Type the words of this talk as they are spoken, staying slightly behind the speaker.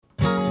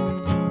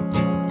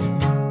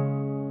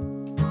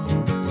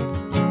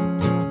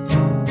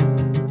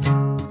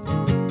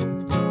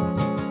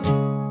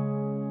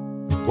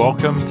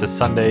Welcome to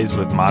Sundays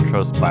with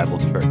Montrose Bible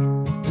Church.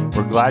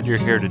 We're glad you're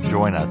here to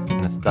join us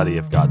in a study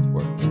of God's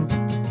Word.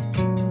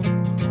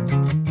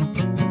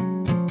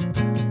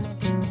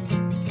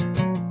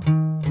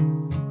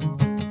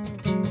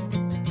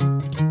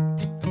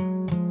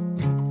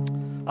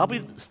 I'll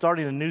be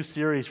starting a new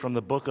series from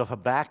the book of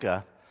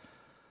Habakkuk.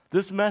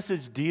 This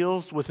message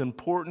deals with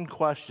important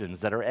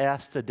questions that are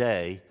asked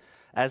today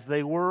as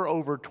they were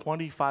over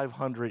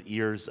 2,500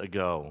 years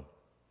ago.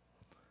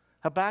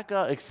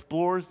 Habakkuk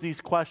explores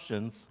these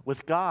questions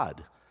with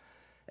God,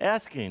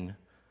 asking,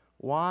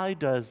 why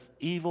does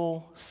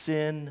evil,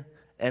 sin,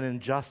 and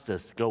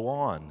injustice go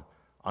on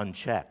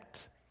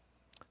unchecked?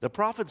 The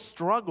prophet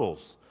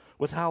struggles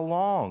with how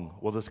long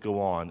will this go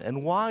on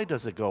and why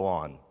does it go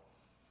on?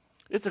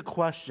 It's a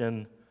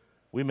question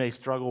we may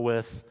struggle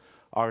with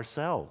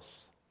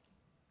ourselves.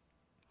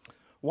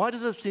 Why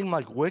does it seem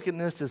like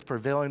wickedness is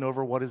prevailing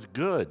over what is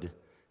good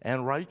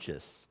and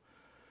righteous?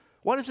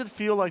 Why does it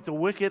feel like the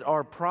wicked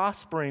are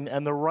prospering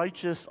and the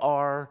righteous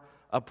are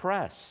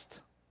oppressed?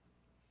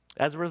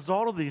 As a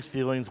result of these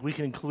feelings, we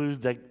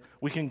conclude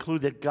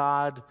that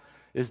God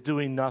is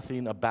doing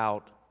nothing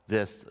about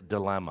this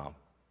dilemma.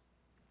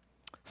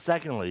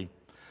 Secondly,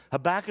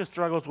 Habakkuk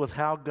struggles with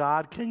how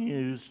God can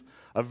use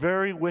a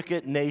very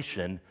wicked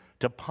nation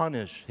to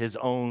punish his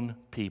own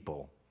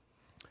people.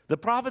 The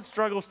prophet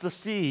struggles to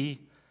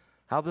see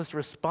how this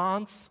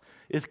response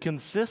is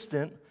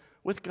consistent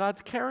with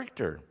God's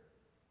character.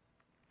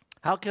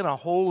 How can a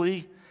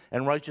holy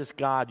and righteous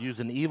God use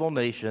an evil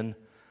nation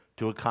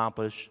to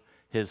accomplish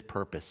his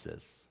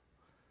purposes?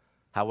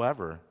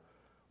 However,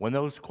 when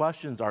those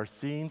questions are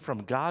seen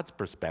from God's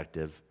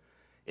perspective,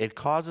 it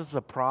causes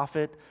the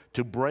prophet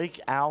to break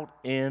out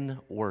in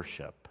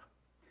worship.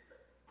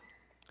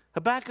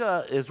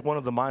 Habakkuk is one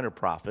of the minor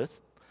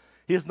prophets.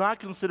 He is not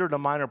considered a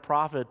minor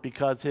prophet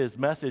because his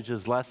message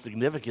is less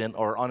significant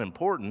or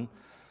unimportant,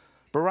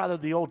 but rather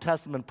the Old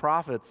Testament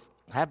prophets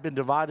have been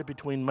divided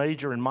between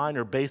major and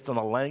minor based on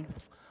the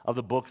length of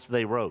the books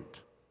they wrote.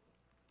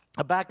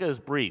 Habakkuk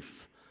is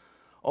brief,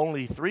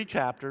 only 3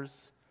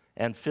 chapters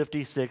and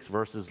 56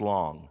 verses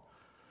long.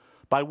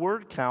 By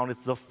word count,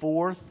 it's the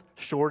 4th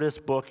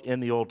shortest book in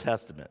the Old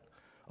Testament.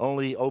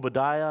 Only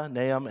Obadiah,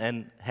 Nahum,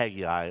 and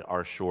Haggai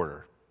are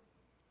shorter.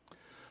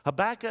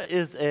 Habakkuk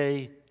is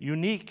a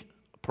unique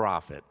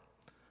prophet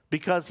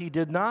because he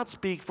did not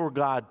speak for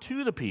God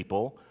to the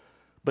people,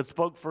 but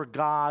spoke for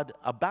God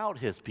about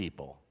his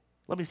people.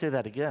 Let me say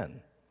that again.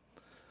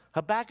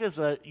 Habakkuk is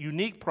a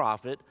unique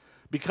prophet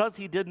because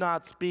he did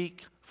not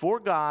speak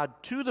for God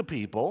to the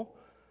people,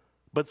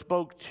 but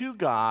spoke to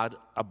God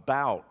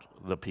about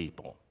the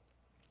people.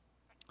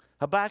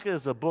 Habakkuk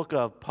is a book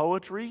of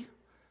poetry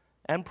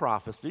and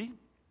prophecy.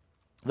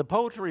 The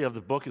poetry of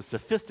the book is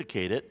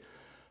sophisticated,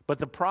 but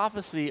the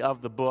prophecy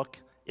of the book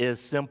is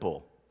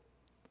simple.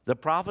 The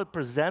prophet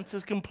presents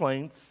his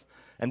complaints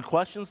and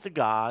questions to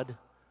God,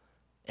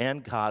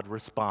 and God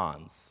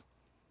responds.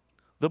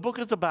 The book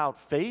is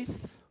about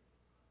faith,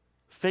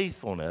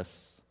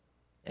 faithfulness,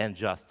 and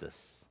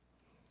justice.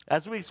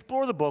 As we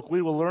explore the book,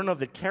 we will learn of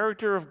the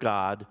character of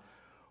God,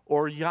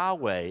 or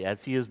Yahweh,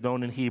 as he is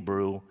known in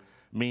Hebrew,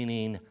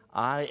 meaning,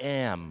 I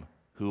am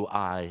who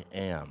I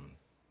am.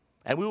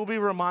 And we will be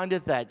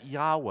reminded that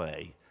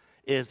Yahweh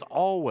is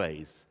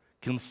always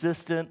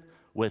consistent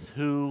with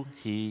who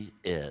he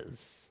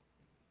is.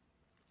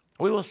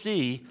 We will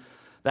see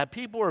that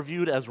people are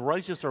viewed as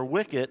righteous or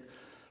wicked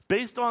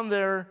based on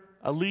their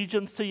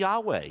allegiance to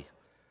Yahweh.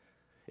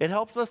 It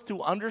helps us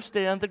to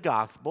understand the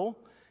gospel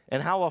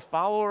and how a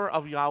follower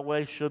of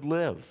Yahweh should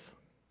live.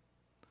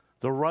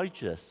 The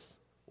righteous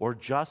or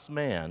just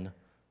man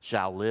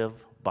shall live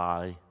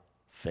by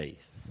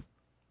faith.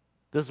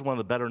 This is one of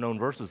the better known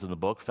verses in the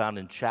book, found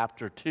in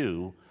chapter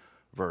 2,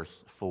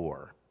 verse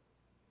 4.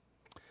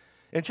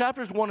 In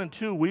chapters 1 and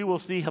 2, we will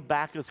see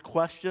Habakkuk's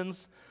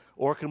questions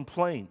or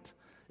complaint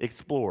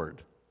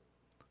explored.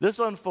 This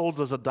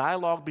unfolds as a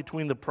dialogue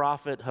between the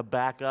prophet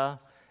Habakkuk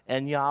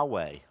and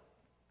Yahweh.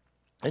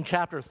 In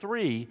chapter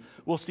 3,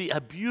 we'll see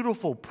a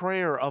beautiful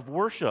prayer of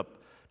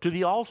worship to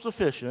the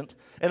all-sufficient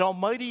and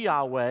almighty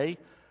Yahweh,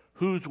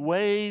 whose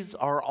ways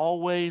are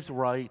always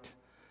right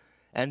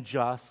and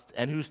just,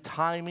 and whose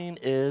timing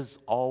is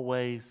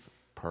always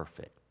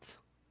perfect.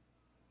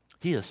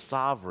 He is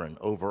sovereign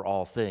over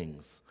all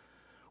things.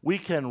 We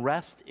can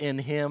rest in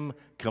him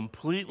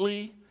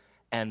completely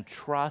and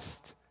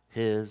trust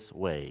his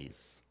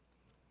ways.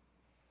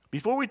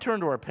 Before we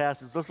turn to our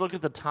passage, let's look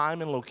at the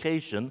time and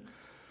location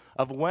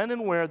of when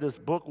and where this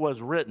book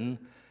was written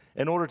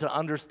in order to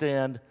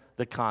understand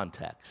the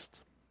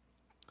context.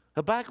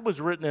 Habakkuk was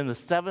written in the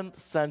 7th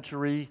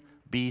century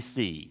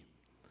BC,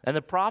 and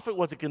the prophet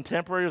was a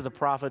contemporary of the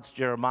prophets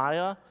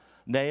Jeremiah,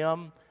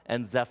 Nahum,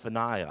 and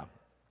Zephaniah.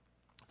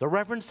 The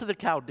reference to the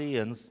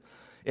Chaldeans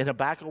in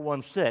Habakkuk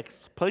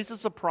 1:6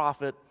 places the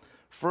prophet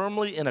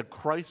firmly in a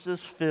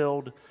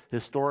crisis-filled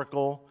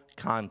historical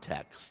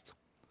context.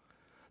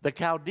 The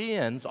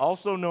Chaldeans,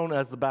 also known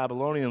as the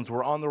Babylonians,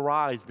 were on the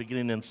rise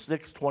beginning in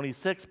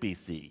 626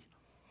 BC.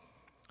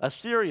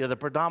 Assyria, the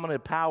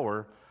predominant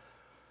power,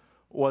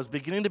 was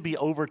beginning to be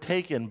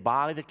overtaken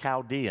by the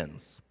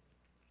Chaldeans.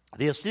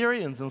 The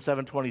Assyrians in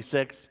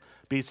 726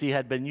 BC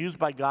had been used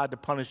by God to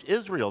punish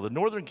Israel, the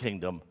northern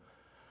kingdom.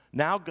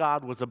 Now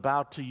God was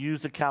about to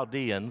use the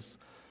Chaldeans,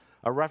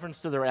 a reference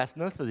to their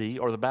ethnicity,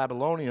 or the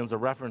Babylonians, a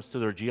reference to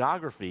their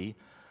geography,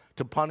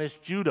 to punish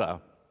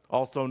Judah,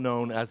 also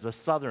known as the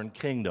southern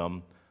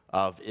kingdom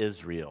of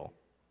Israel.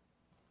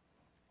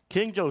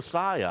 King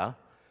Josiah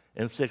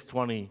in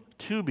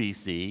 622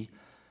 BC,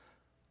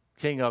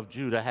 king of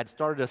Judah, had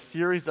started a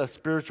series of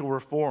spiritual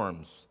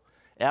reforms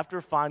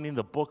after finding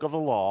the book of the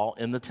law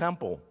in the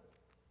temple.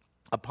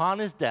 Upon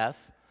his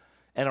death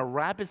and a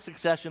rapid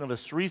succession of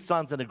his 3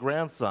 sons and a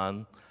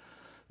grandson,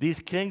 these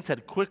kings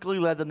had quickly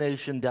led the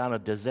nation down a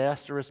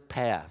disastrous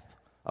path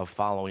of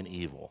following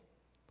evil.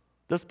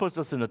 This puts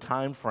us in the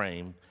time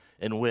frame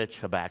in which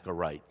Habakkuk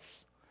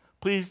writes.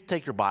 Please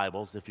take your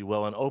Bibles, if you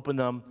will, and open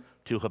them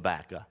to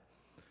Habakkuk.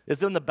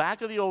 It's in the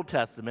back of the Old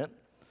Testament,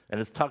 and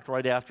it's tucked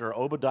right after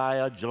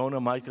Obadiah, Jonah,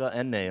 Micah,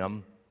 and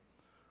Nahum.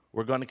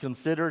 We're going to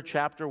consider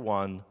chapter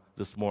 1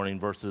 this morning,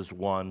 verses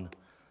 1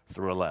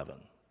 through 11.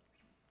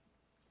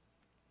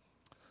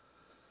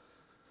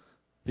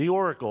 The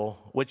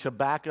oracle which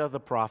Habakkuk the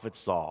prophet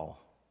saw.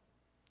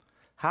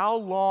 How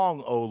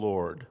long, O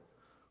Lord,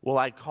 will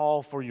I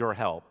call for your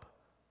help,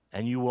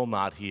 and you will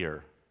not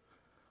hear?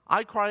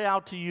 I cry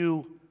out to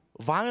you,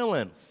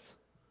 violence,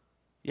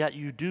 yet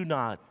you do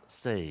not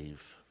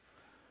save.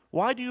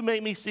 Why do you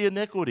make me see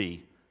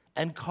iniquity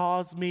and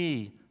cause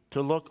me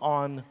to look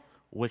on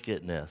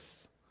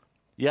wickedness?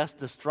 Yes,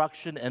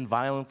 destruction and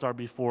violence are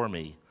before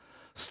me.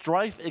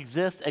 Strife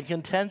exists and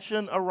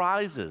contention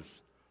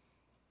arises.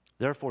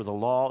 Therefore, the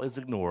law is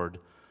ignored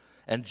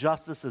and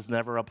justice is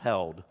never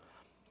upheld.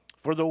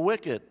 For the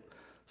wicked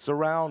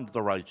surround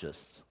the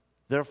righteous.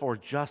 Therefore,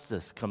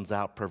 justice comes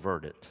out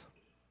perverted.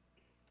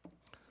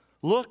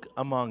 Look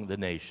among the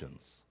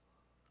nations.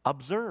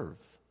 Observe.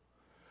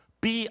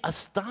 Be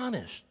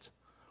astonished.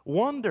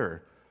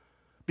 Wonder,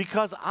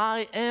 because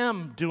I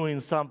am doing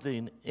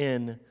something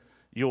in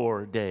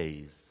your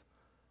days.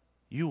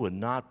 You would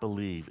not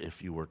believe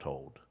if you were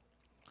told.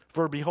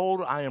 For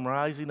behold, I am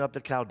rising up the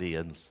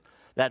Chaldeans,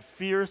 that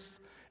fierce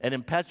and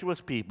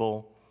impetuous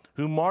people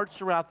who march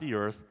throughout the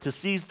earth to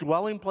seize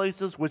dwelling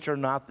places which are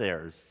not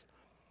theirs.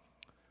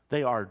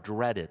 They are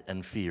dreaded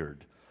and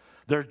feared.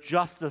 Their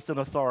justice and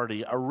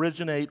authority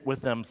originate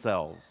with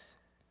themselves.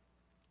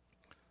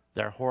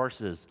 Their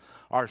horses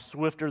are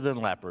swifter than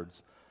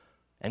leopards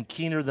and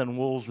keener than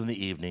wolves in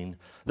the evening.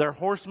 Their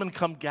horsemen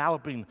come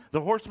galloping.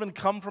 The horsemen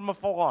come from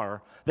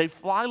afar. They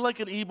fly like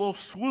an eagle,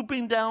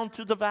 swooping down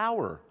to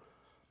devour.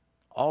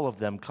 All of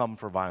them come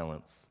for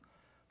violence.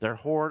 Their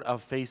horde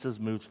of faces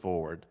moves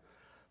forward.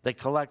 They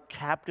collect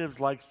captives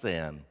like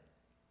sand.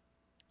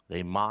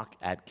 They mock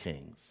at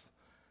kings,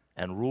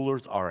 and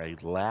rulers are a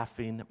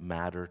laughing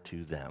matter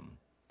to them.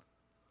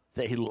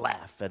 They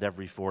laugh at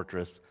every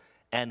fortress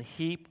and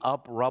heap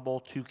up rubble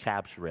to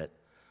capture it.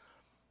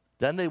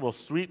 Then they will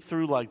sweep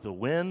through like the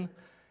wind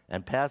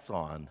and pass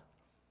on,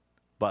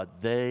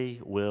 but they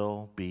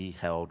will be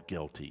held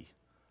guilty,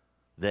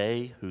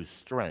 they whose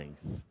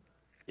strength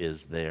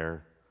is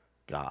their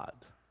God.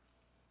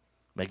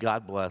 May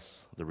God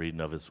bless the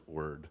reading of his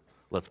word.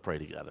 Let's pray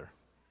together.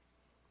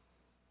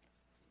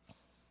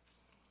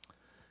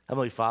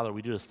 Heavenly Father,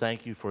 we just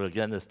thank you for,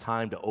 again, this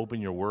time to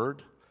open your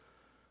word,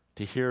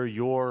 to hear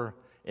your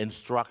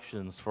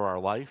instructions for our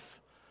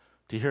life,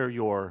 to hear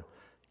your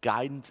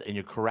guidance and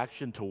your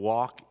correction to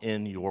walk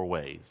in your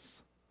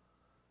ways.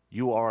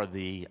 You are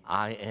the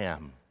I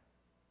am,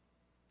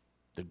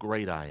 the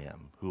great I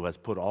am, who has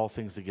put all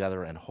things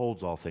together and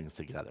holds all things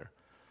together.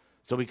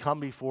 So we come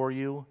before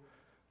you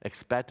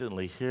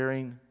expectantly,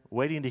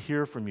 waiting to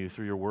hear from you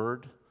through your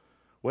word,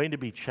 waiting to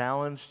be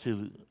challenged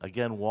to,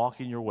 again, walk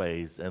in your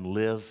ways and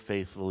live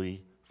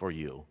faithfully for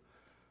you.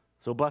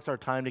 So bless our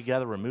time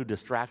together, remove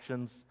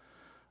distractions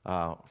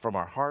from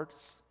our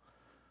hearts.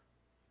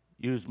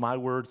 Use my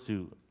words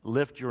to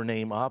lift your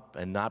name up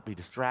and not be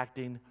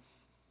distracting.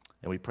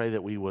 And we pray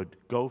that we would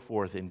go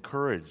forth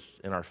encouraged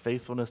in our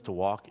faithfulness to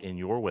walk in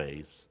your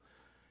ways.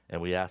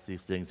 And we ask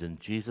these things in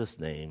Jesus'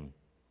 name.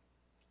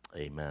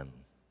 Amen.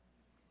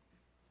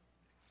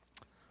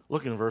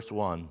 Look in verse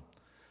 1.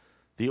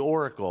 The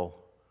oracle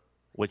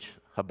which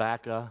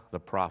Habakkuk the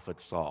prophet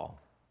saw.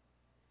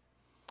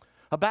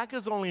 Habakkuk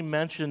is only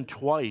mentioned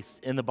twice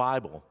in the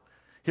Bible.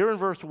 Here in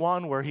verse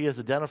 1, where he is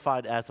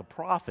identified as a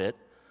prophet,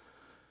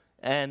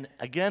 and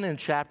again in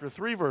chapter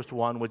 3, verse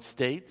 1, which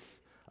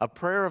states a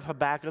prayer of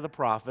Habakkuk the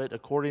prophet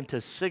according to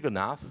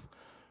Shigionoth,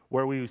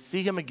 where we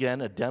see him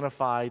again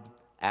identified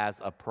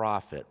as a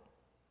prophet.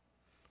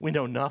 We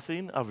know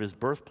nothing of his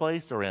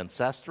birthplace or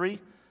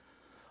ancestry.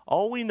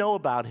 All we know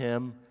about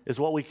him is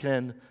what we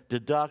can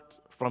deduct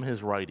from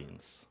his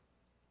writings.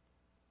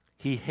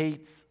 He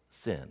hates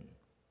sin.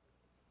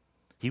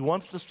 He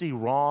wants to see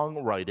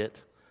wrong righted,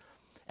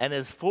 and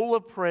is full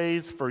of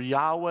praise for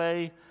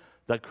Yahweh,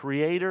 the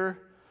creator,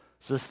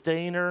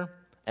 sustainer,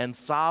 and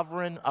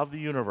sovereign of the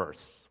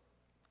universe.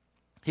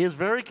 He is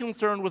very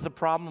concerned with the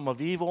problem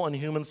of evil and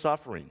human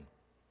suffering.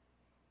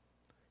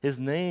 His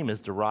name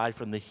is derived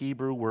from the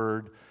Hebrew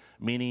word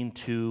meaning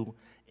to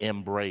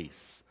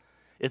embrace.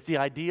 It's the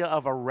idea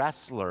of a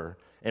wrestler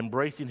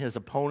embracing his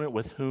opponent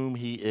with whom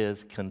he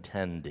is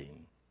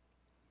contending.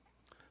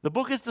 The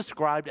book is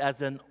described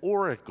as an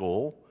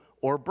oracle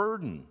or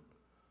burden.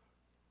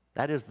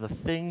 That is the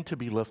thing to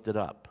be lifted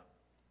up.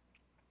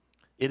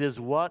 It is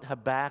what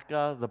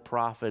Habakkuk the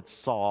prophet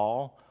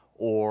saw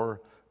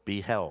or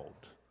beheld.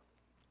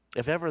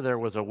 If ever there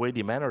was a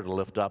weighty matter to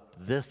lift up,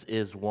 this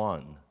is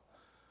one.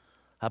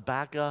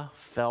 Habakkuk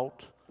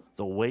felt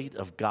the weight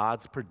of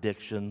God's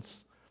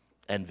predictions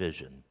and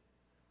vision.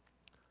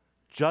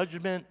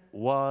 Judgment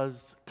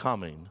was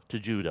coming to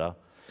Judah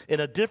in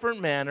a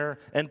different manner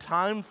and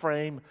time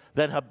frame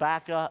than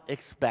Habakkuk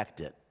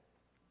expected.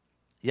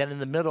 Yet in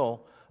the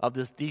middle of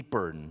this deep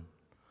burden,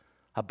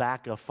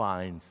 Habakkuk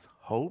finds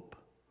hope,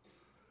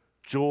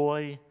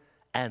 joy,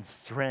 and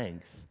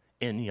strength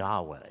in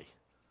Yahweh.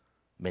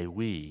 May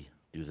we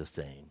do the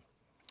same.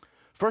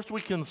 First,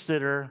 we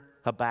consider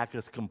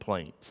Habakkuk's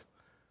complaint.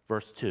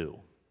 Verse 2.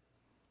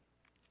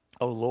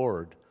 O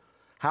Lord,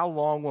 how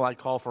long will I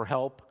call for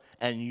help,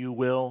 and you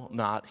will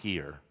not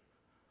hear?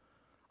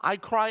 I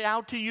cry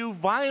out to you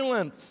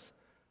violence,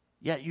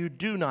 yet you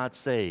do not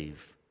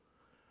save.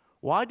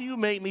 Why do you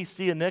make me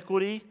see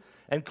iniquity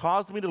and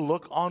cause me to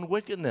look on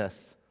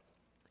wickedness?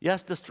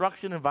 Yes,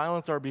 destruction and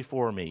violence are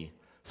before me.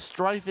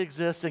 Strife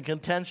exists and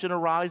contention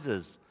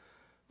arises.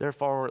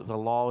 Therefore, the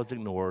law is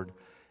ignored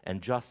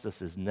and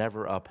justice is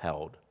never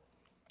upheld.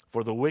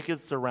 For the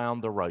wicked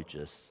surround the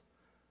righteous.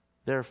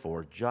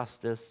 Therefore,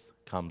 justice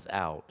comes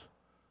out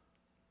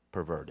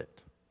perverted.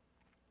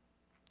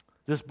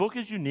 This book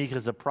is unique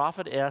as the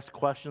prophet asks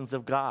questions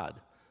of God.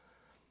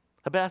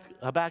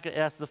 Habakkuk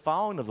asks the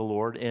following of the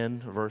Lord in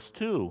verse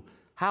 2.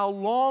 How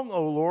long,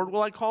 O Lord,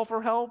 will I call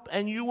for help,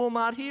 and you will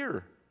not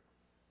hear?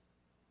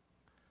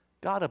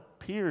 God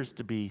appears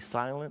to be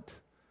silent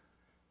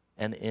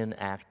and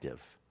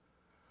inactive.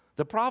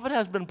 The prophet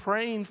has been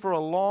praying for a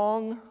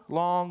long,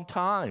 long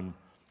time,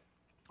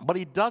 but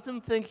he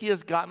doesn't think he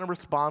has gotten a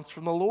response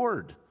from the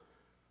Lord.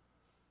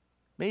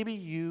 Maybe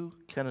you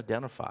can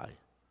identify.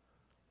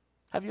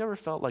 Have you ever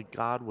felt like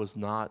God was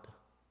not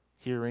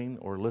hearing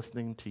or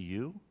listening to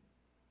you?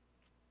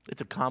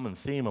 It's a common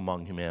theme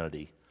among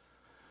humanity.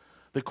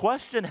 The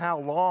question, how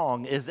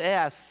long, is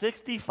asked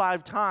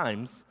 65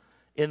 times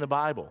in the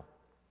Bible.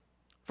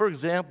 For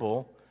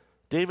example,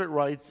 David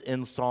writes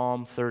in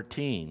Psalm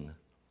 13,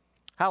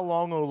 How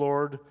long, O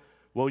Lord,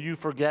 will you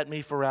forget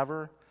me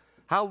forever?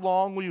 How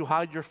long will you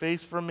hide your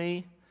face from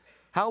me?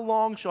 How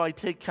long shall I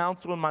take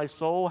counsel in my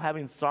soul,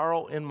 having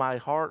sorrow in my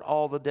heart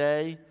all the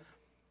day?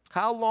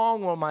 How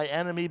long will my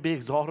enemy be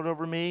exalted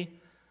over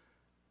me?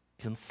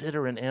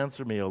 Consider and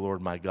answer me, O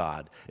Lord my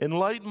God.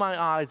 Enlighten my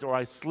eyes, or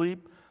I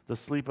sleep the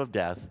sleep of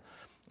death.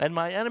 And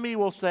my enemy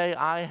will say,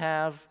 I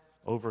have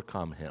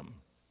overcome him.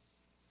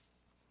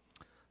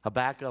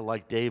 Habakkuk,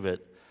 like David,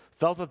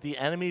 felt that the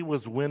enemy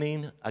was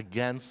winning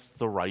against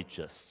the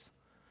righteous.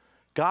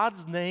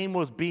 God's name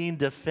was being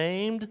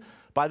defamed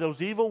by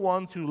those evil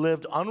ones who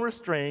lived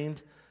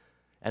unrestrained,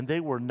 and they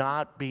were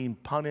not being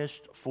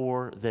punished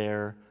for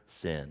their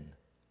sin.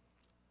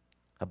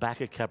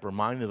 Habakkuk kept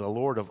reminding the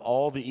Lord of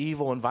all the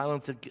evil and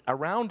violence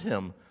around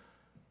him,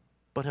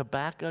 but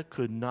Habakkuk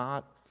could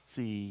not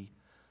see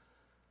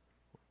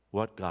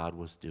what God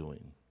was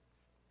doing.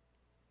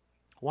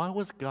 Why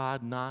was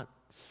God not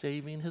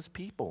saving his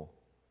people?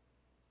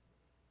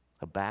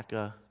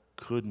 Habakkuk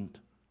couldn't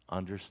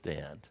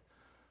understand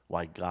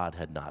why God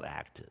had not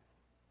acted.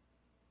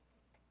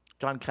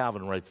 John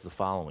Calvin writes the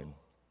following.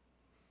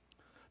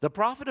 The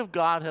prophet of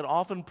God had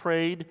often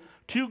prayed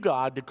to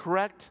God to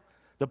correct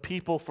the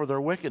people for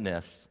their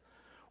wickedness,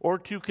 or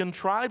to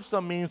contrive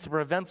some means to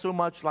prevent so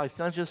much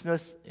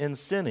licentiousness in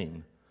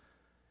sinning.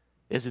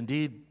 It is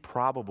indeed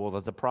probable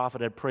that the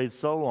prophet had prayed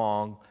so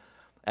long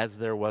as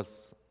there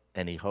was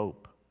any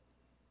hope.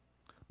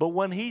 But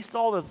when he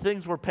saw that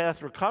things were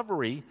past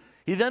recovery,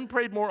 he then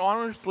prayed more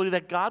earnestly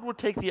that God would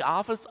take the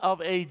office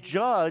of a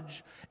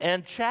judge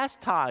and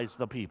chastise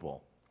the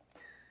people.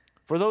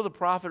 For though the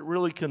prophet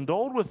really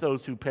condoled with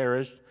those who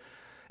perished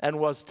and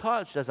was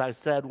touched, as I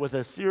said, with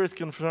a serious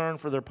concern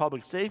for their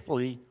public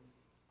safety,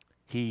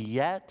 he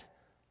yet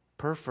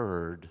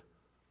preferred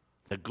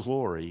the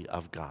glory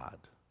of God.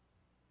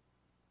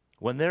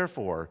 When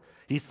therefore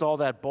he saw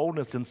that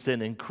boldness in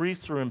sin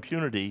increased through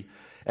impunity,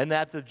 and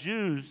that the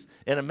Jews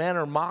in a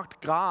manner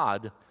mocked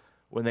God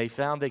when they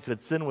found they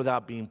could sin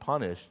without being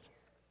punished,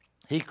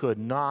 he could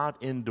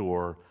not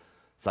endure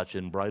such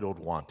unbridled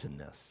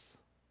wantonness.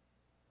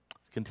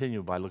 Let's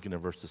continue by looking at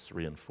verses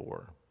 3 and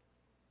 4.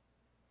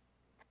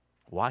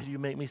 Why do you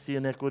make me see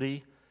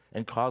iniquity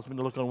and cause me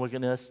to look on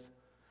wickedness?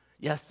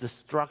 Yes,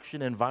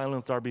 destruction and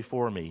violence are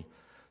before me.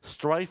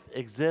 Strife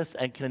exists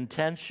and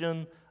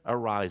contention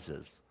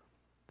arises.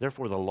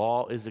 Therefore, the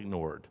law is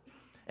ignored,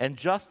 and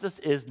justice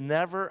is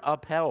never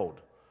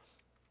upheld.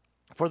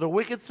 For the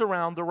wicked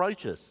surround the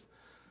righteous.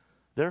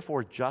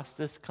 Therefore,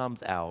 justice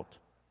comes out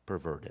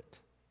perverted.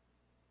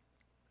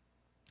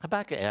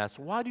 Habakkuk asks,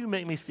 why do you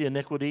make me see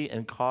iniquity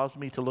and cause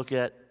me to look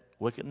at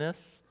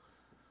wickedness?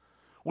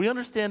 We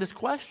understand his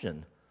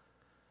question.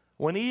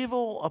 When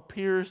evil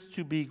appears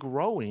to be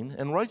growing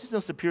and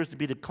righteousness appears to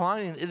be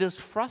declining, it is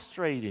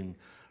frustrating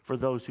for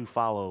those who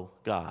follow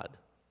God.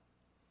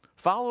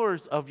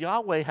 Followers of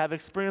Yahweh have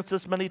experienced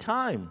this many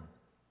times.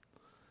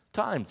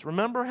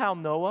 Remember how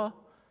Noah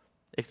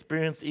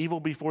experienced evil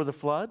before the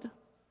flood?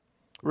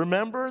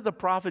 Remember the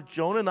prophet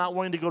Jonah not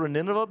wanting to go to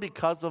Nineveh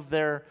because of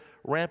their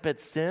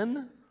rampant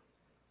sin?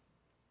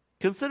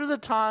 Consider the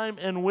time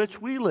in which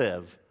we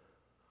live,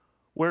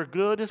 where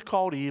good is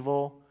called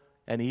evil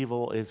and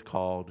evil is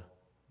called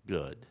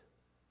good.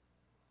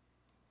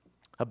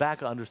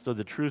 Habakkuk understood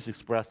the truths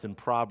expressed in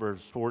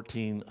Proverbs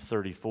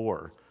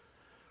 14:34.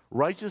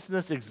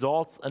 Righteousness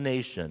exalts a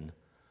nation,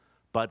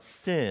 but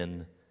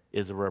sin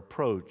is a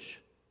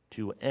reproach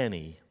to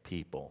any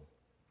people.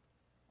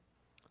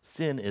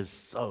 Sin is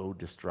so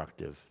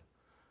destructive.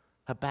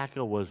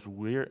 Habakkuk was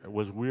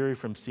weary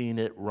from seeing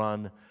it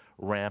run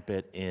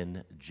rampant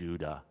in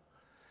Judah,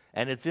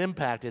 and its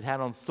impact it had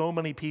on so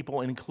many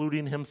people,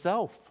 including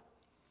himself.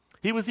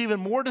 He was even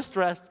more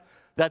distressed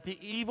that the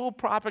evil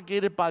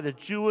propagated by the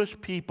Jewish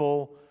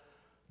people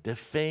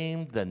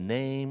defamed the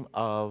name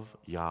of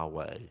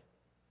Yahweh.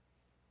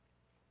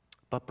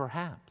 But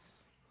perhaps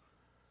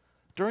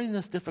during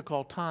this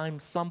difficult time,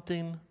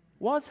 something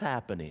was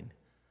happening.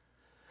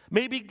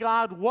 Maybe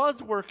God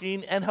was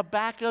working and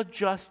Habakkuk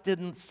just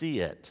didn't see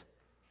it.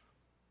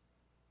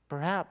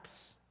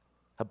 Perhaps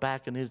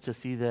Habakkuk needed to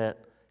see that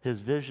his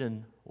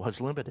vision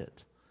was limited.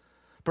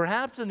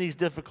 Perhaps in these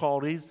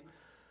difficulties,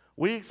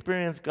 we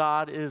experience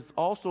God is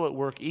also at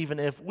work even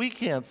if we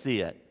can't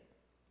see it.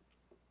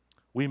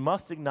 We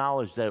must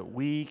acknowledge that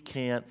we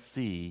can't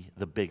see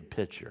the big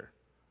picture.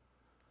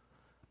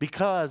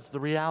 Because the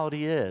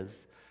reality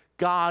is,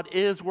 God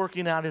is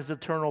working out his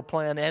eternal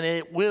plan and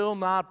it will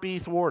not be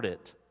thwarted.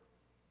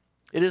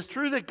 It is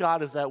true that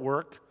God is at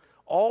work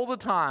all the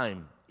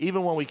time,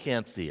 even when we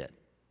can't see it.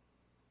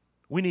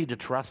 We need to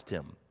trust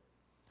him.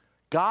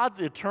 God's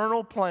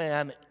eternal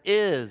plan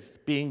is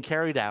being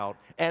carried out,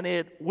 and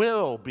it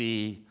will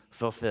be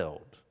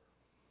fulfilled.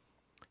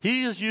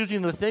 He is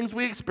using the things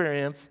we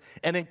experience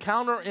and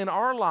encounter in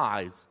our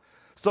lives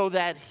so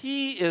that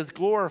he is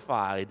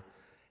glorified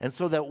and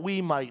so that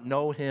we might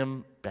know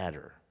him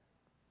better.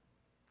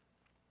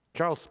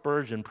 Charles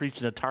Spurgeon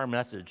preached an entire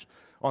message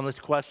on this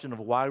question of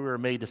why we were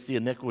made to see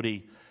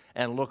iniquity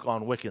and look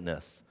on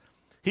wickedness.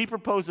 He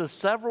proposes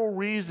several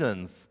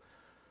reasons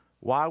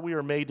why we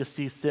are made to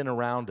see sin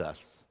around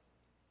us.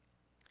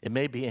 It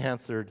may be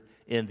answered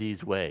in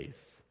these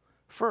ways.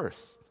 First,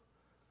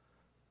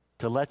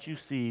 to let you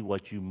see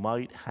what you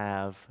might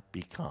have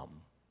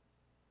become.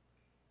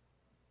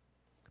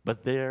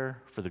 But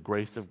there, for the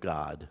grace of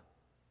God,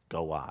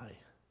 go I.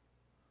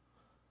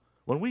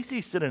 When we see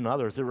sin in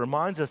others, it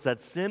reminds us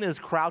that sin is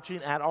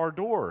crouching at our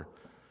door.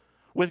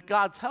 With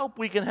God's help,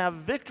 we can have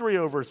victory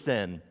over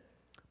sin,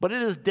 but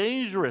it is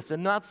dangerous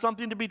and not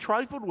something to be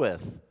trifled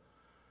with.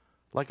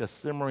 Like a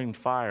simmering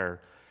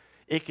fire,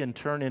 it can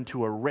turn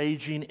into a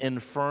raging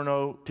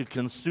inferno to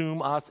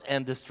consume us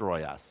and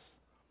destroy us.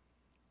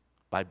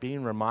 By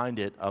being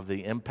reminded of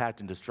the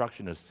impact and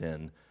destruction of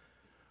sin,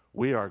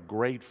 we are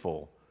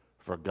grateful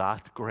for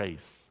God's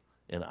grace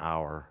in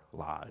our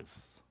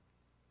lives.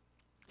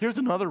 Here's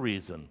another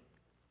reason.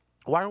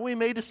 Why are we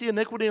made to see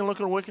iniquity and look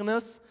on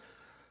wickedness?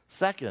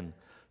 Second,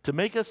 to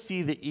make us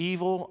see the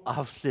evil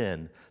of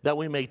sin, that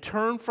we may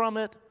turn from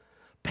it,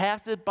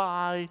 pass it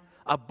by,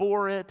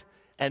 abhor it,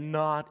 and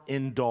not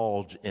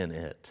indulge in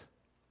it.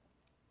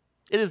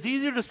 It is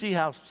easier to see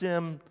how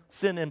sin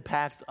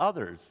impacts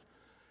others,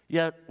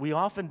 yet we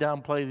often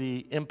downplay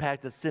the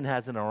impact that sin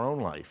has in our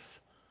own life.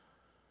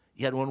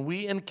 Yet when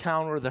we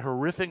encounter the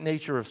horrific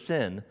nature of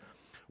sin,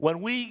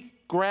 when we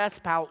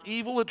grasp how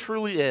evil it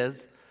truly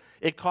is,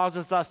 it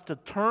causes us to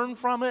turn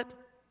from it,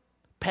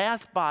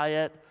 pass by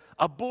it,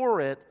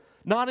 abhor it,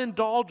 not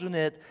indulge in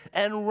it,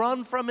 and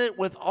run from it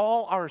with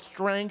all our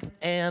strength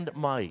and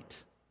might.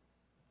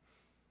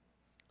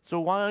 So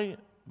why,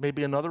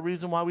 maybe another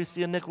reason why we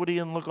see iniquity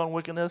and look on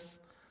wickedness?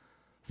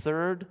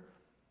 Third,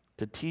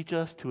 to teach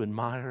us to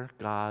admire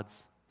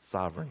God's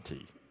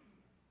sovereignty.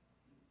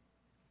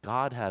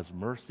 God has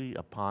mercy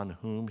upon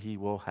whom he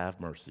will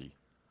have mercy.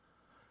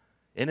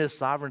 In his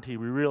sovereignty,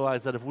 we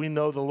realize that if we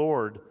know the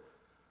Lord,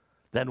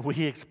 then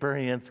we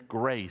experience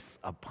grace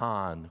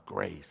upon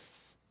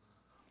grace.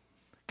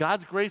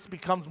 God's grace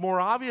becomes more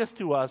obvious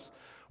to us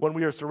when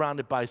we are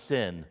surrounded by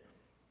sin.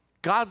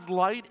 God's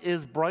light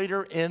is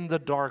brighter in the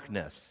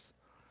darkness.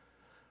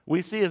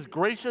 We see his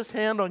gracious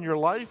hand on your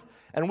life,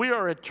 and we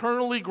are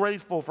eternally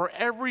grateful for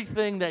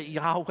everything that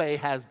Yahweh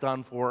has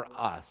done for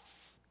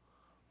us.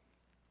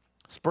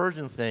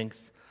 Spurgeon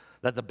thinks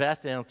that the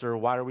best answer,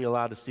 why are we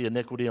allowed to see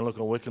iniquity and look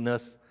on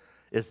wickedness,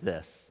 is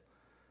this: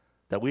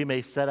 that we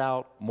may set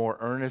out more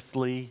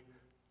earnestly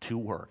to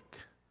work.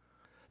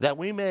 That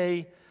we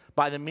may,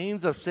 by the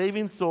means of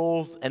saving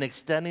souls and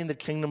extending the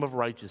kingdom of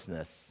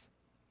righteousness.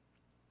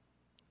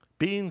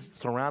 Being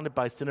surrounded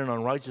by sin and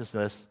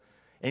unrighteousness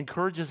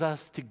encourages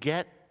us to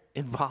get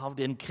involved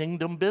in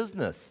kingdom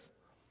business.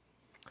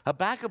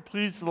 Habakkuk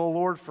pleads to the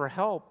Lord for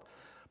help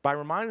by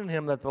reminding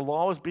him that the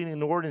law is being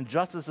ignored and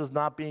justice is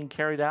not being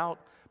carried out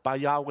by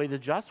Yahweh, the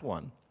just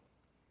one.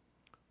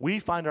 We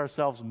find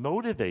ourselves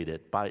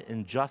motivated by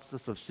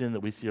injustice of sin that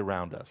we see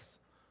around us.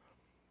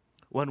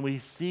 When we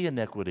see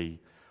iniquity,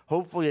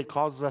 hopefully it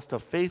causes us to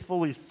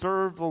faithfully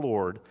serve the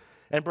Lord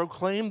and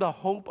proclaim the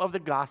hope of the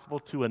gospel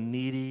to a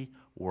needy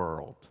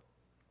world.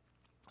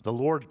 The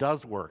Lord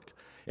does work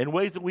in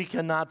ways that we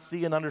cannot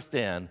see and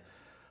understand,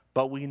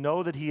 but we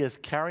know that he is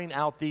carrying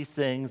out these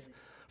things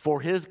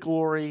for his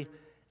glory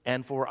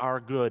and for our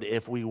good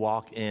if we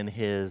walk in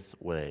his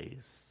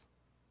ways.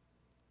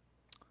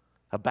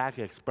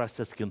 Habakkuk expressed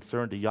his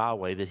concern to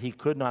Yahweh that he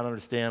could not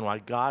understand why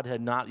God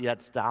had not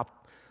yet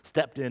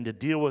stepped in to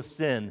deal with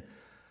sin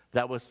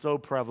that was so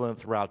prevalent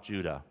throughout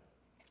Judah.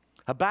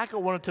 Habakkuk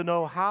wanted to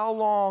know how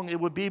long it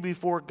would be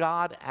before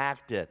God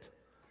acted.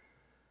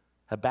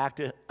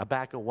 Habakkuk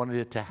wanted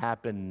it to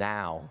happen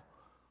now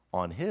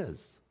on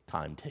his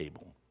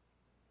timetable.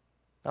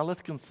 Now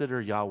let's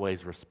consider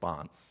Yahweh's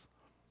response.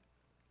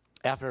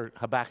 After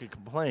Habakkuk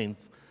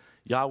complains,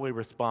 Yahweh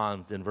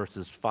responds in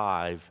verses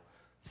 5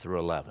 through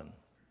 11.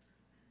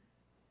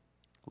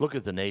 Look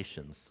at the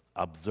nations.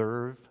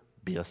 Observe,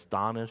 be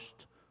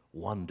astonished,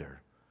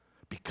 wonder,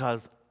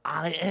 because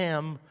I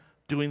am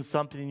doing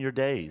something in your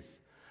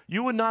days.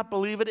 You would not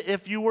believe it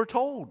if you were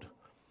told.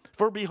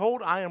 For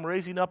behold, I am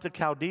raising up the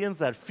Chaldeans,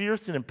 that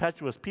fierce and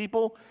impetuous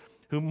people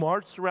who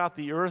march throughout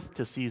the earth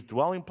to seize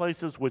dwelling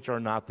places which are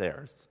not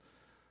theirs.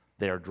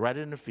 They are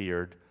dreaded and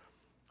feared.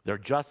 Their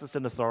justice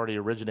and authority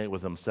originate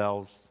with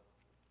themselves.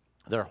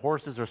 Their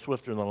horses are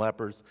swifter than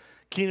leopards,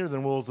 keener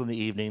than wolves in the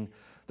evening.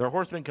 Their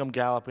horsemen come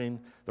galloping.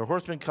 Their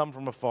horsemen come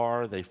from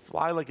afar. They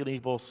fly like an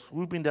eagle,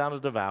 swooping down to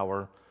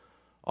devour.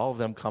 All of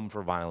them come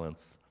for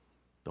violence.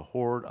 The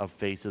horde of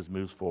faces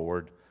moves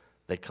forward.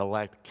 They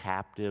collect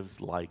captives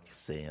like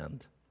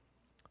sand.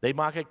 They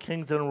mock at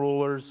kings and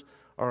rulers,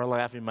 are a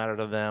laughing matter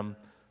to them.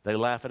 They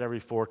laugh at every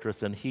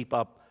fortress and heap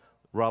up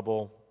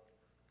rubble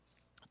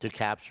to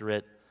capture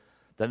it.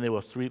 Then they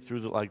will sweep through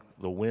like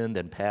the wind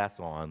and pass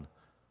on,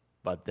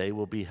 but they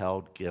will be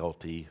held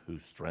guilty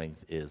whose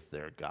strength is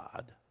their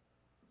God.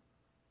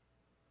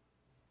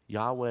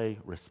 Yahweh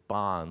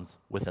responds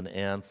with an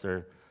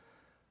answer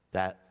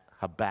that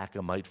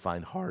Habakkuk might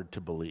find hard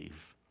to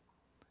believe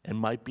and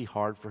might be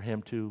hard for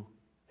him to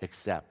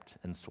accept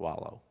and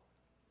swallow.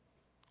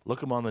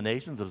 Look among the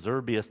nations,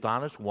 observe, be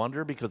astonished,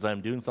 wonder, because I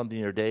am doing something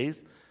in your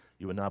days.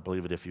 You would not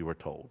believe it if you were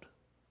told.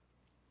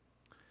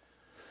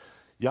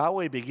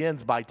 Yahweh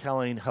begins by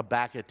telling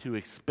Habakkuk to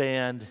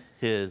expand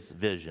his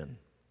vision.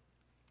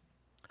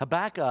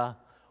 Habakkuk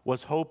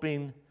was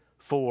hoping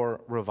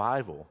for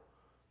revival,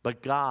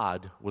 but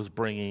God was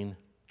bringing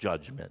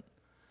judgment.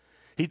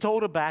 He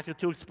told Habakkuk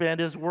to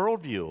expand his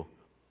worldview.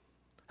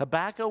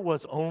 Habakkuk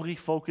was only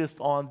focused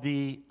on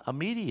the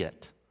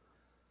immediate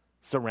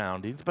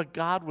surroundings, but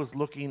God was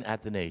looking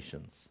at the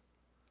nations.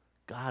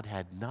 God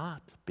had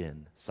not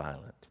been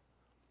silent.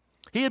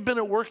 He had been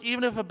at work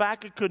even if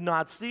Habakkuk could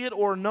not see it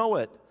or know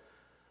it.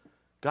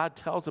 God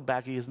tells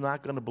Habakkuk he is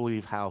not going to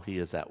believe how he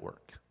is at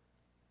work.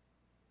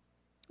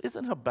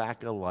 Isn't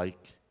Habakkuk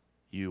like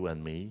you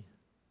and me?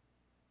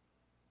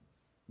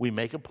 We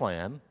make a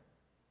plan,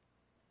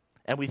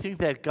 and we think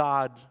that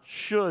God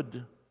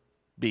should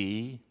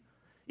be,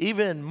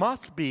 even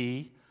must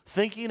be,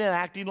 thinking and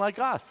acting like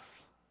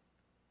us.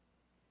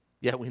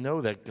 Yet we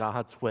know that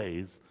God's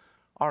ways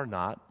are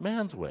not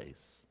man's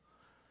ways.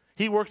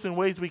 He works in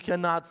ways we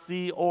cannot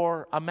see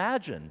or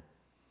imagine.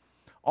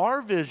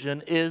 Our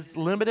vision is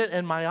limited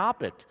and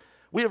myopic.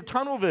 We have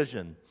tunnel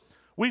vision.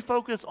 We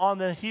focus on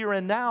the here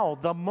and now,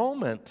 the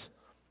moment.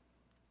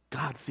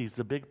 God sees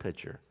the big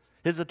picture,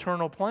 his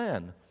eternal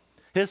plan,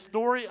 his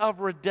story of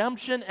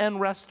redemption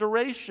and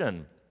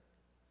restoration.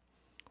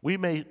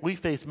 We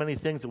face many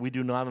things that we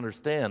do not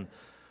understand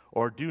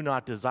or do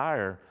not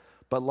desire,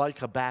 but like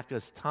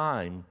Habakkuk's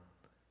time,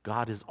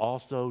 God is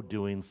also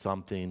doing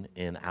something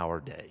in our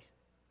day,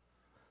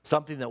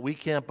 something that we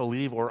can't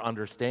believe or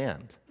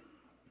understand.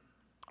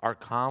 Our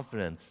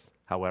confidence,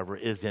 however,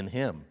 is in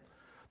him,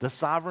 the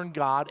sovereign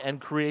God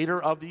and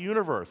creator of the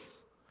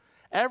universe.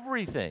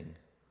 Everything,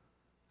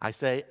 I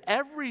say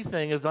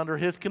everything, is under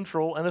his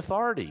control and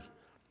authority.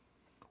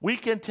 We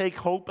can take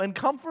hope and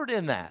comfort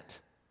in that.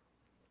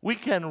 We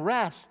can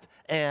rest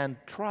and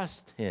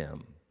trust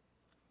him.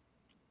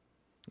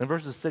 In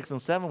verses 6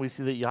 and 7, we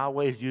see that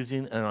Yahweh is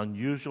using an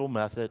unusual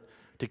method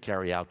to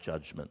carry out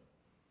judgment.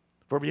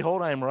 For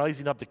behold, I am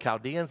raising up the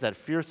Chaldeans, that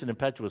fierce and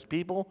impetuous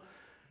people,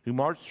 who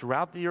march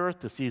throughout the earth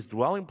to seize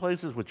dwelling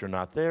places which are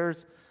not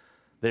theirs.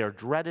 They are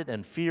dreaded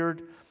and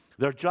feared.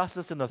 Their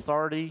justice and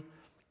authority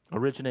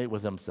originate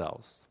with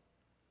themselves.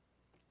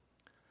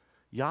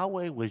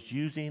 Yahweh was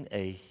using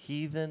a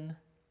heathen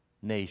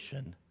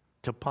nation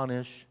to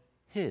punish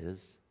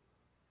his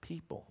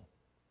people.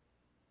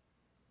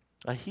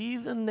 A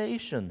heathen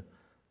nation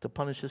to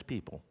punish his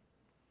people.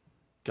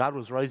 God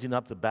was raising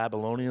up the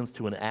Babylonians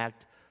to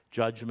enact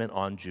judgment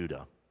on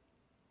Judah.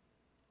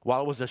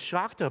 While it was a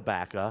shock to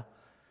Habakkuk,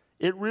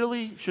 it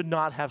really should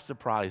not have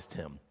surprised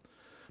him.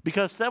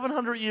 Because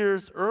 700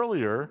 years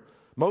earlier,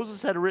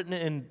 Moses had written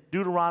in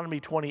Deuteronomy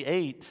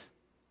 28,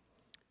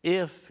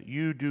 if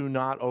you do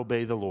not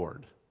obey the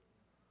Lord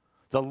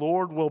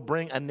will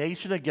bring a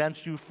nation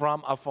against you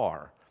from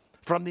afar,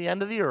 from the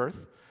end of the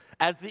earth,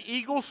 as the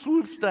eagle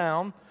swoops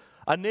down,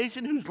 a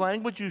nation whose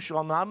language you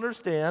shall not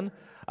understand,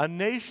 a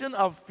nation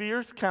of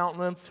fierce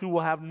countenance who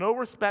will have no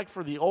respect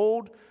for the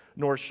old,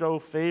 nor show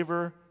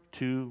favor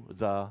to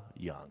the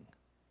young.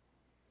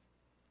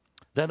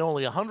 Then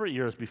only 100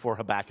 years before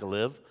Habakkuk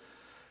lived,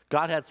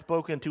 God had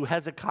spoken to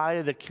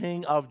Hezekiah, the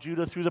king of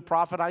Judah, through the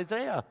prophet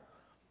Isaiah.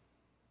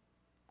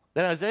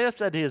 Then Isaiah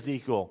said to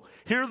Ezekiel,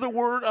 hear the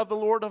word of the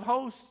Lord of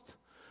hosts.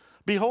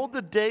 Behold,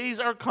 the days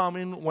are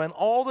coming when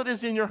all that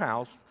is in your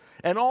house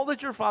and all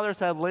that your fathers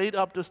have laid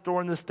up to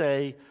store in this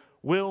day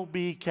will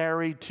be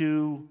carried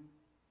to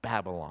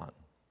Babylon.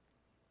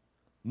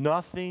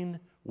 Nothing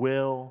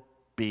will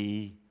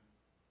be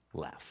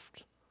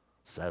left,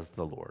 says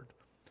the Lord.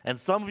 And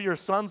some of your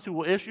sons who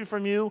will issue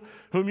from you,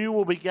 whom you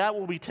will beget,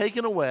 will be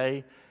taken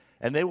away,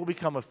 and they will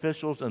become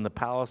officials in the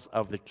palace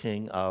of the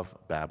king of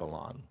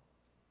Babylon.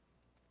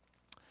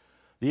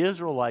 The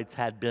Israelites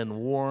had been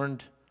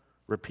warned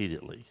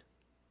repeatedly.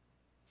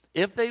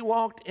 If they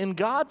walked in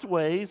God's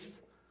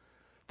ways,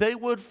 they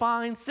would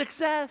find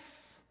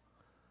success.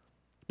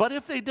 But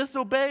if they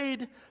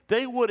disobeyed,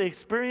 they would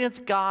experience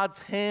God's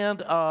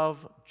hand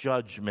of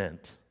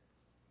judgment.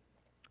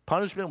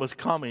 Punishment was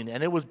coming,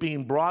 and it was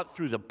being brought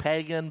through the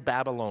pagan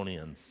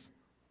Babylonians.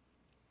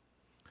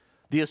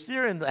 The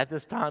Assyrians at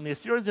this time, the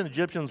Assyrians and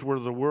Egyptians were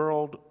the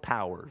world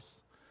powers.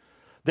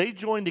 They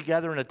joined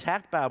together and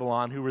attacked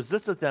Babylon, who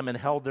resisted them and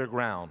held their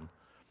ground.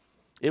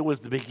 It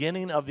was the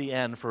beginning of the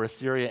end for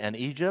Assyria and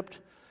Egypt.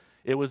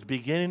 It was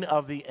beginning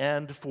of the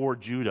end for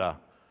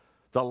Judah,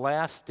 the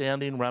last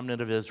standing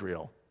remnant of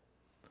Israel.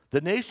 The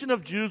nation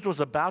of Jews was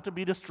about to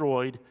be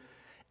destroyed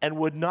and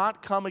would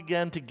not come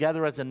again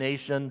together as a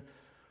nation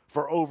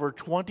for over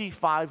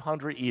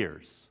 2,500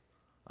 years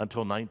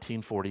until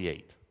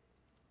 1948.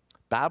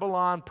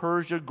 Babylon,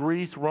 Persia,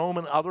 Greece, Rome,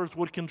 and others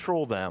would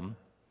control them.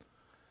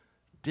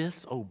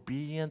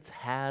 Disobedience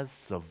has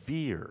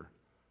severe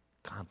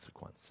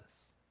consequences.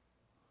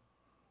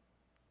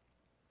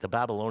 The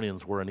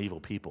Babylonians were an evil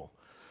people.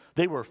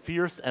 They were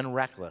fierce and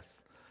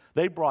reckless.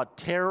 They brought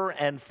terror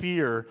and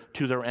fear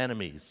to their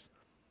enemies.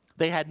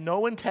 They had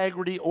no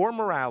integrity or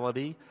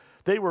morality.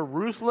 They were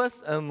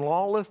ruthless and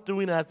lawless,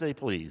 doing as they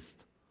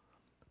pleased.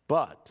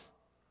 But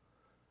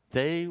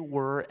they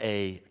were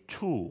a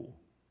tool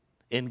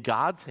in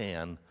God's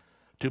hand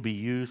to be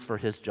used for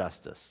his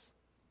justice.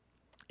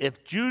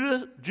 If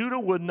Judah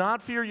would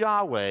not fear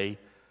Yahweh,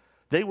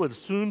 they would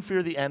soon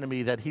fear the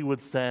enemy that he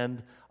would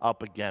send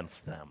up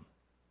against them.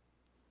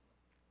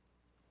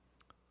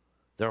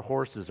 Their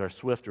horses are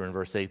swifter, in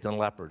verse 8, than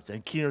leopards,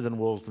 and keener than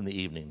wolves in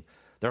the evening.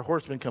 Their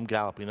horsemen come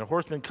galloping. Their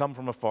horsemen come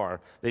from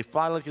afar. They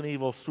fly like an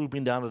eagle,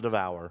 swooping down to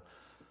devour.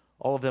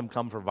 All of them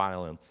come for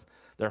violence.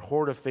 Their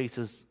horde of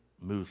faces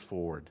moves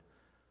forward.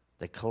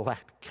 They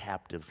collect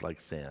captives like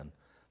sand.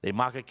 They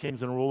mock at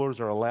kings and rulers,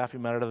 or a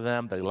laughing matter to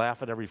them. They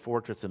laugh at every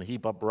fortress and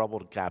heap up rubble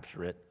to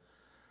capture it.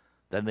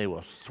 Then they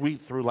will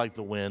sweep through like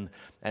the wind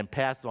and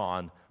pass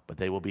on, but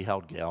they will be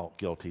held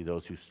guilty,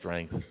 those whose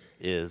strength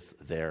is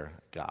their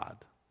God.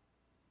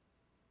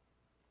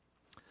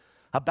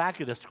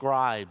 Habakkuk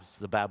describes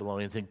the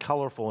Babylonians in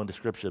colorful and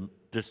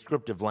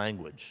descriptive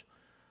language.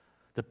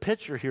 The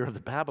picture here of the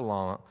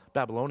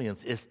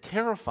Babylonians is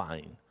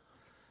terrifying.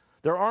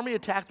 Their army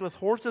attacked with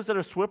horses that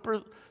are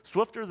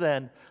swifter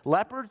than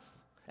leopards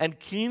and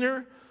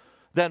keener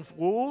than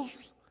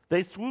wolves.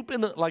 They swoop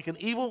in like an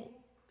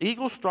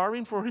eagle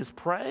starving for his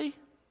prey.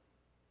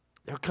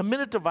 They're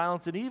committed to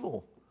violence and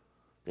evil.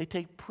 They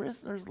take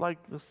prisoners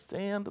like the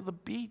sand of the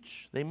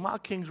beach. They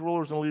mock kings,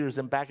 rulers, and leaders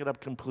and back it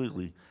up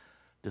completely,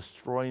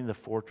 destroying the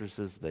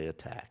fortresses they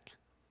attack.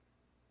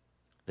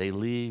 They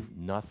leave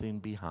nothing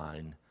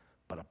behind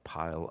but a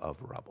pile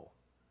of rubble.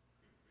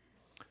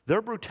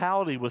 Their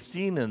brutality was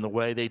seen in the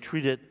way they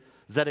treated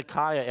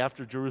Zedekiah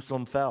after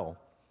Jerusalem fell.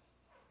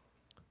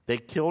 They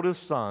killed his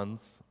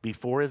sons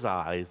before his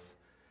eyes,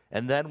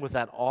 and then with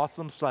that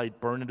awesome sight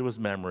burned into his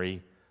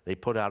memory, they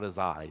put out his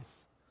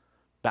eyes,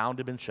 bound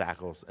him in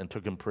shackles, and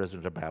took him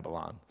prisoner to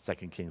Babylon.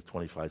 2 Kings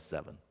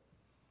 25:7.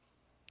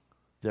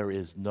 There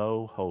is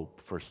no hope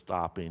for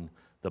stopping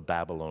the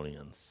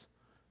Babylonians.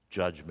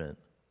 Judgment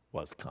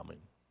was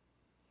coming.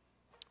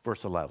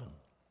 Verse 11.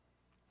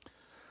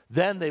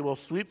 Then they will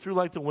sweep through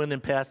like the wind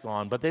and pass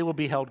on, but they will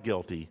be held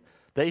guilty,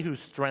 they whose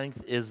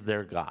strength is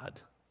their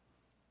God.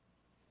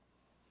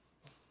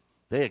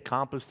 They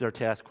accomplish their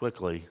task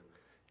quickly,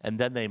 and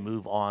then they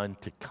move on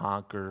to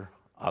conquer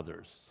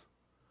others.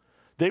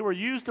 They were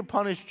used to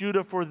punish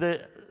Judah for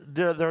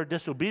their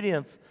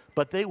disobedience,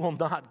 but they will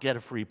not get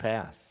a free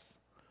pass.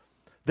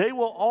 They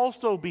will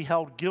also be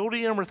held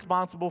guilty and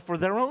responsible for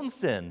their own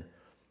sin.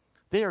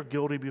 They are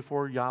guilty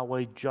before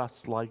Yahweh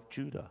just like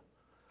Judah.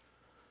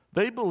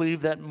 They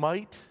believe that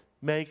might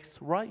makes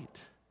right.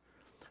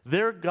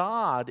 Their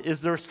God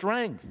is their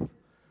strength,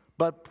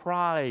 but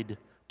pride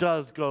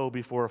does go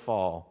before a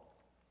fall.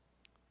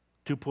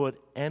 To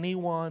put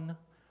anyone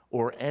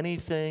or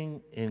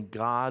anything in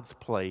God's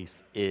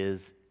place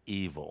is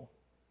evil.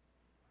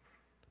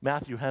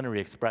 Matthew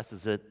Henry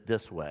expresses it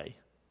this way: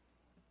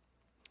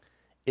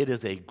 it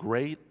is a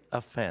great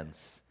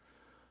offense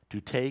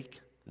to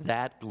take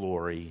that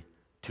glory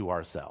to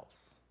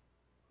ourselves,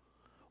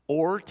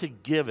 or to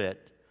give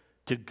it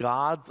to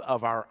gods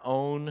of our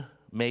own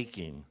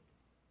making,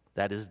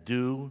 that is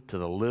due to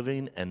the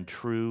living and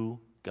true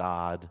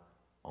God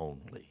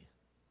only.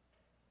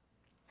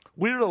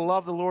 We are to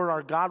love the Lord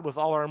our God with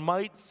all our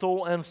might,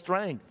 soul, and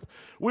strength.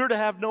 We are to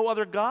have no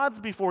other gods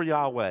before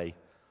Yahweh.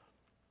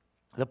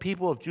 The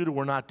people of Judah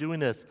were not doing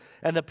this,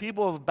 and the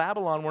people of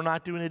Babylon were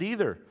not doing it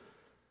either.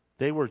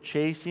 They were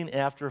chasing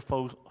after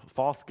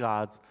false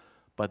gods,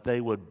 but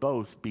they would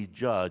both be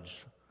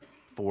judged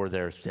for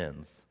their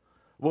sins.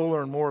 We'll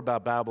learn more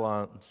about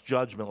Babylon's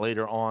judgment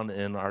later on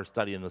in our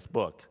study in this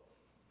book.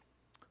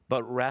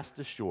 But rest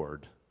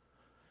assured,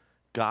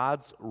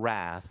 God's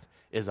wrath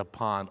is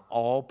upon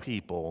all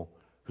people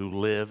who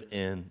live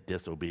in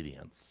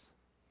disobedience.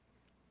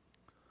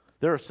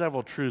 There are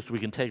several truths we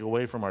can take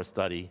away from our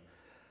study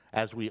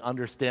as we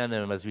understand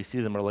them, as we see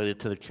them related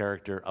to the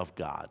character of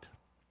God.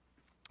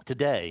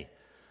 Today,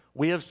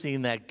 we have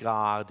seen that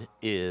God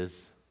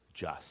is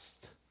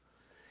just.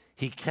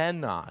 He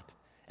cannot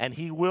and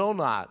he will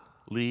not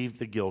leave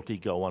the guilty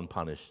go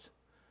unpunished.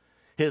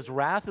 His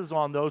wrath is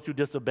on those who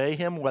disobey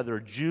him,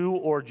 whether Jew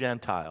or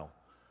Gentile.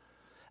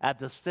 At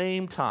the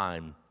same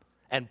time,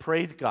 and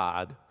praise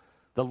God,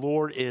 the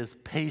Lord is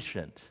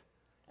patient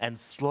and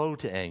slow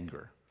to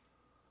anger.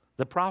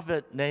 The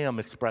prophet Nahum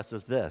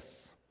expresses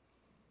this: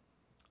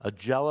 a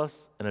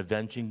jealous and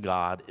avenging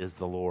God is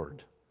the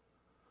Lord.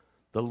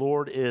 The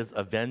Lord is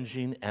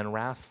avenging and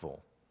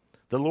wrathful.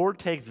 The Lord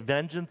takes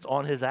vengeance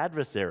on his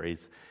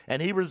adversaries,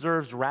 and he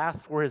reserves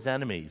wrath for his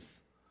enemies.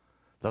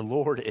 The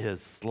Lord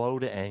is slow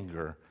to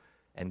anger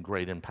and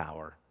great in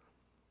power,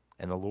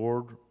 and the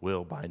Lord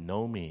will by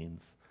no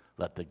means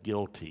let the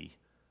guilty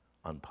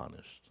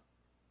unpunished.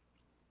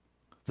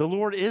 The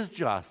Lord is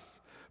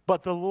just,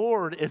 but the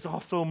Lord is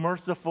also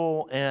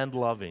merciful and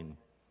loving.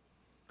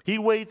 He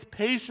waits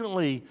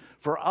patiently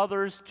for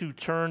others to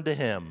turn to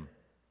him.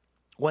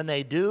 When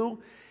they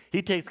do,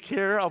 he takes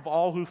care of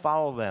all who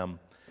follow them.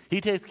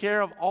 He takes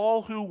care of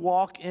all who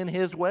walk in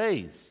his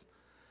ways.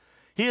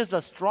 He is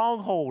a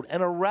stronghold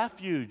and a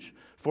refuge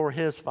for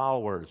his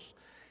followers.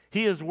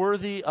 He is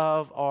worthy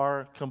of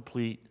our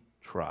complete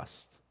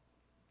trust.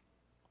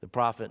 The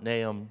prophet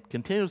Nahum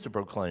continues to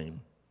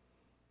proclaim,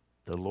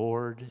 the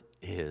Lord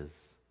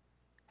is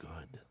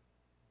good.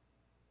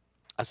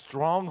 A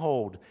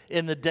stronghold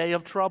in the day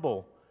of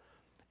trouble,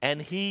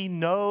 and he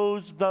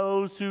knows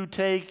those who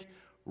take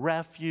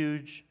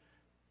refuge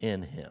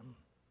in him.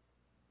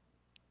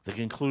 The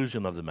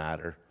conclusion of the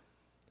matter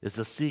is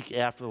to seek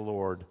after the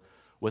Lord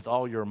with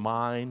all your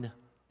mind,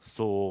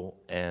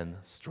 soul, and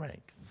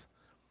strength.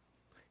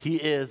 He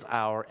is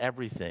our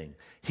everything.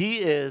 He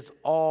is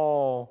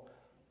all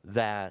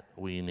that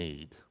we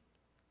need.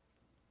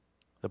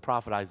 The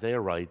prophet Isaiah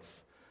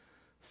writes,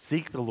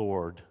 seek the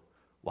Lord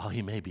while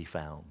he may be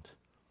found.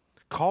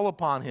 Call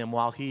upon him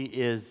while he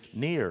is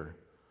near.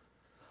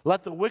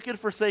 Let the wicked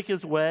forsake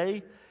his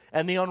way,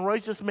 and the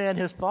unrighteous man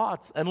his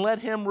thoughts, and let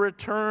him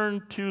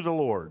return to the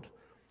Lord,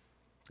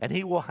 and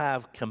he will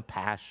have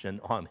compassion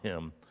on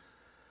him.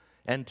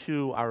 And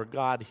to our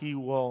God he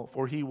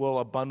will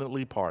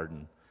abundantly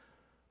pardon.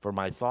 For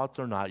my thoughts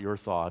are not your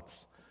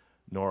thoughts,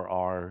 nor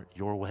are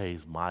your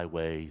ways my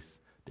ways,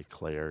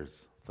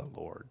 declares the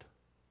Lord.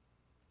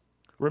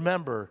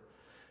 Remember,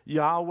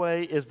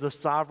 Yahweh is the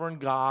sovereign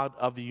God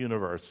of the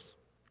universe.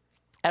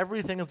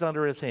 Everything is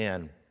under his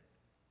hand.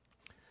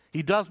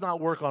 He does not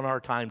work on our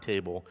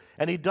timetable,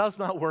 and he does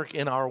not work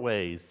in our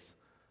ways.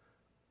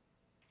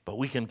 But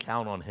we can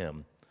count on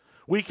him.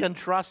 We can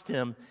trust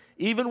him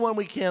even when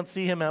we can't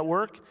see him at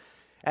work,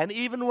 and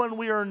even when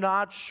we are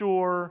not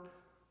sure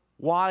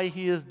why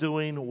he is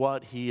doing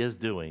what he is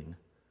doing.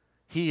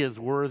 He is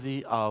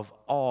worthy of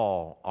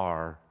all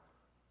our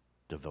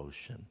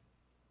devotion.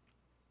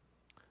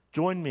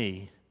 Join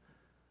me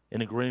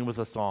in agreeing with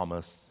the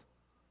psalmist.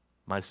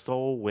 My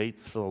soul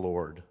waits for the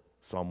Lord,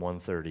 Psalm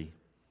 130.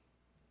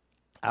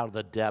 Out of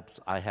the depths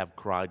I have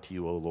cried to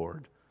you, O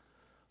Lord.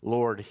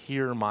 Lord,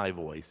 hear my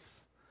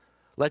voice.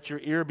 Let your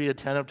ear be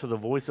attentive to the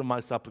voice of my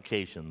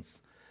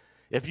supplications.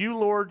 If you,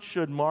 Lord,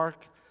 should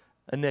mark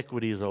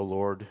iniquities, O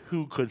Lord,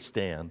 who could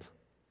stand?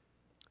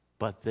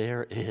 But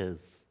there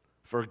is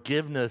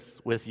forgiveness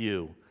with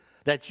you,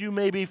 that you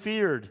may be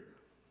feared.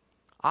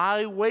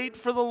 I wait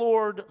for the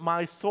Lord,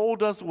 my soul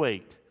does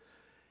wait,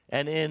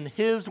 and in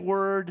his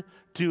word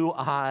do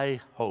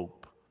I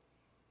hope.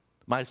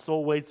 My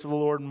soul waits for the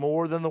Lord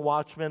more than the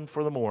watchman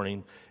for the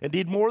morning,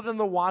 indeed more than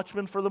the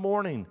watchman for the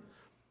morning.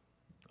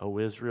 O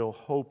Israel,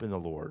 hope in the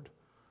Lord,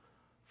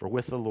 for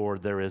with the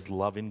Lord there is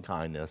loving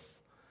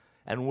kindness,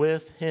 and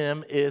with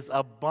him is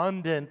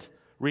abundant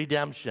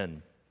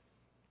redemption,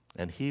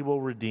 and he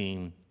will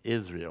redeem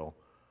Israel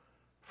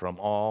from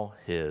all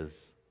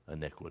his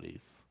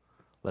iniquities.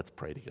 Let's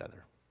pray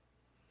together.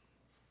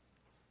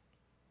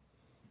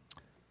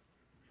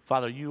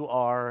 Father, you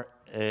are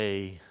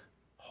a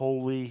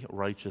holy,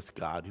 righteous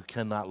God who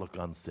cannot look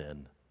on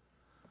sin.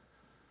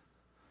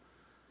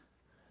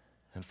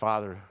 And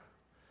Father,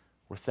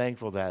 we're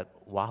thankful that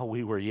while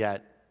we were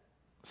yet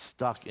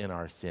stuck in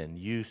our sin,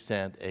 you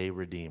sent a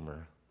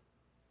Redeemer,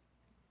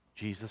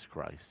 Jesus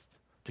Christ,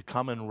 to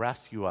come and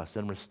rescue us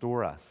and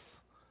restore us.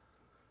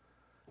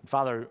 And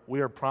Father, we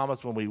are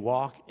promised when we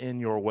walk in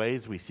your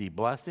ways, we see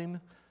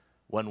blessing.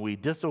 When we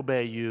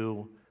disobey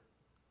you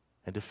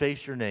and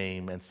deface your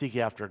name and seek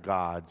after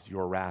gods,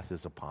 your wrath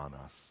is upon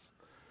us.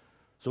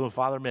 So,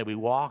 Father, may we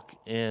walk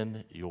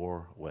in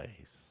your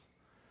ways.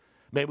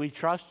 May we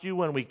trust you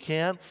when we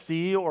can't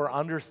see or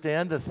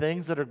understand the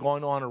things that are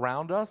going on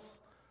around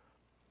us.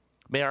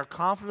 May our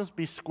confidence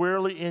be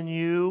squarely in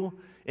you,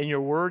 in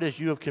your word, as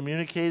you have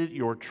communicated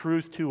your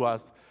truth to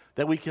us,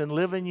 that we can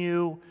live in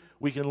you,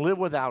 we can live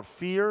without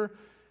fear,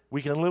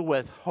 we can live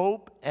with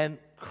hope and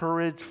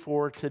courage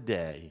for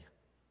today.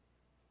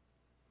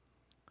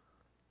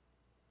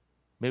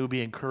 May we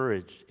be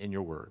encouraged in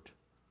your word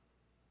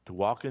to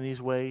walk in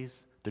these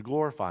ways, to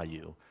glorify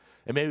you.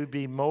 And may we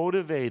be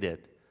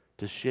motivated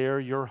to share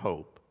your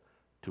hope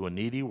to a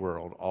needy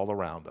world all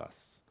around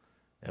us.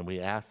 And we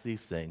ask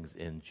these things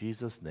in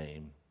Jesus'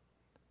 name,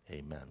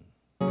 amen.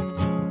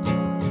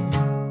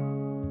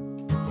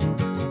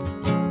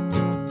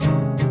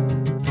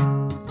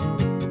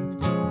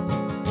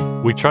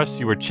 We trust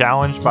you were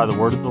challenged by the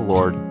word of the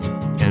Lord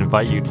and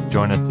invite you to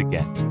join us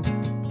again.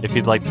 If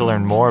you'd like to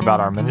learn more about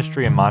our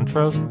ministry in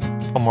Montrose,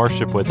 come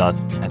worship with us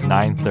at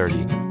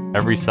 9:30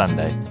 every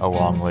Sunday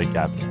along Lake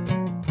Avenue.